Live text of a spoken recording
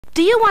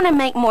Do you want to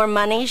make more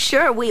money?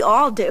 Sure, we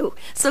all do.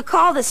 So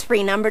call this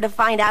free number to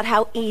find out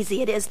how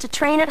easy it is to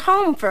train at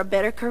home for a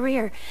better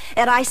career.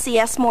 At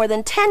ICS, more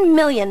than 10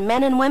 million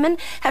men and women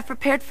have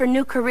prepared for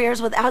new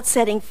careers without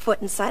setting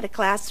foot inside a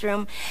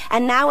classroom.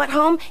 And now at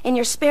home, in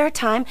your spare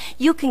time,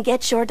 you can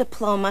get your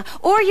diploma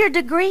or your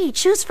degree.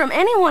 Choose from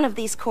any one of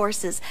these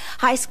courses: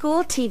 high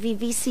school, TV,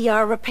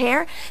 VCR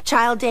repair,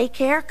 child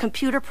daycare,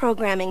 computer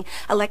programming,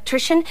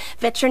 electrician,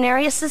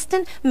 veterinary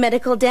assistant,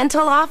 medical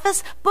dental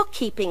office,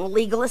 bookkeeping,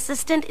 legal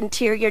assistant,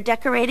 interior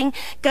decorating,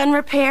 gun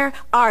repair,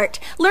 art,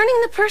 learning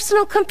the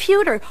personal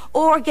computer,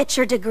 or get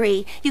your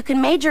degree. You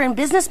can major in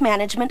business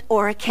management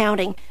or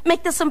accounting.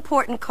 Make this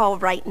important call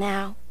right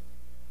now.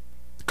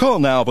 Call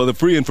now for the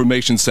free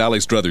information Sally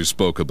Struthers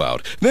spoke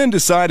about. Then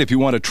decide if you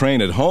want to train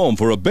at home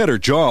for a better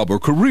job or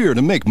career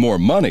to make more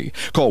money.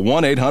 Call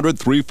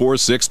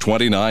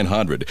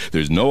 1-800-346-2900.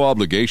 There's no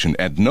obligation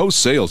and no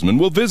salesman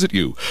will visit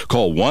you.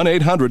 Call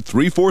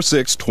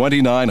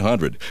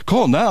 1-800-346-2900.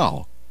 Call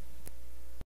now.